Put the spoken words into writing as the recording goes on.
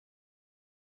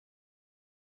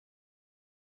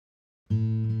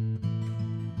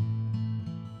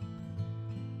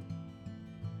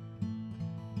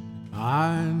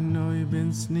I know you've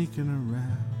been sneaking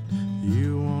around,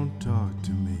 you won't talk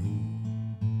to me.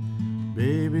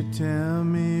 Baby, tell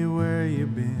me where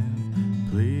you've been,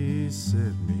 please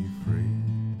set me free.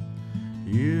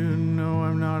 You know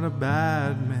I'm not a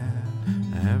bad man,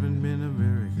 I haven't been a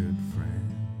very good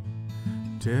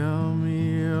friend. Tell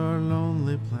me your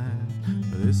lonely plan,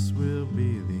 for this will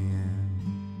be the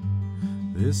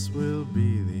end. This will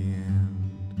be the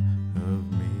end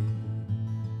of me.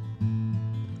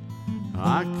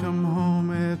 I come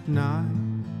home at night,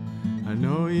 I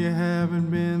know you haven't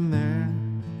been there.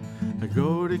 I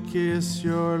go to kiss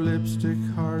your lipstick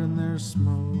heart and there's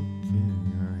smoke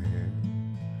in your hair.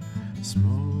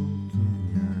 Smoke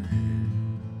in your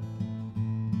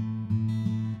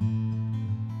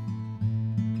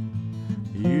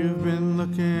hair. You've been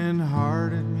looking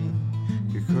hard at me,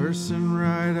 you're cursing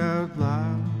right out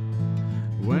loud.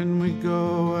 When we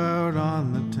go out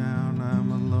on the town,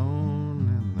 I'm alone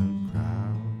in the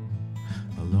crowd.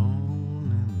 Alone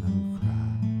in the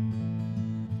crowd.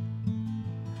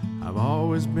 I've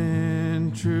always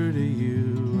been true to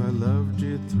you, I loved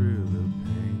you through the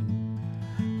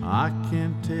pain. I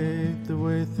can't take the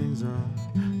way things are,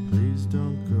 please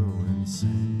don't go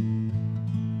insane.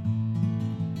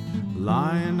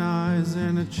 Lying eyes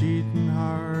and a cheating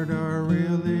heart are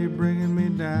really bringing me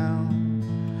down.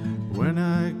 When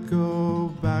I go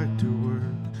back to work,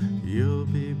 you'll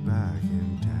be back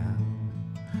in town.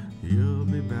 You'll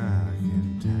be back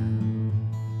in town.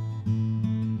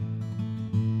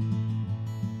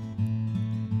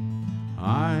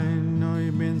 I know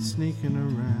you've been sneaking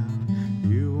around,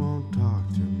 you won't talk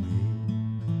to me.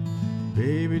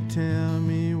 Baby, tell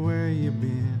me where you've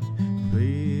been,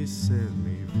 please set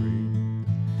me free.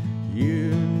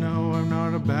 You know I'm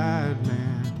not a bad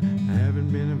man, I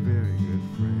haven't been a very good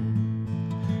friend.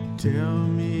 Tell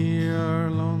me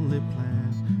your lonely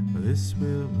plan, for this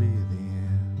will be the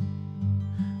end.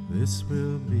 This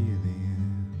will be the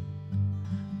end.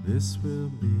 This will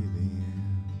be the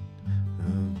end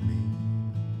of me.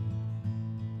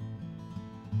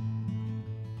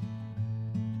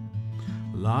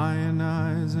 Lying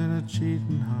eyes and a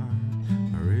cheating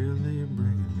heart are really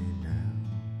bringing me down.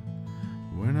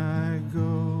 When I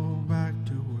go back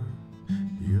to work,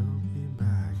 you'll be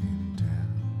back in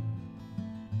town.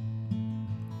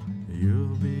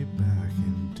 You'll be back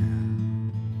in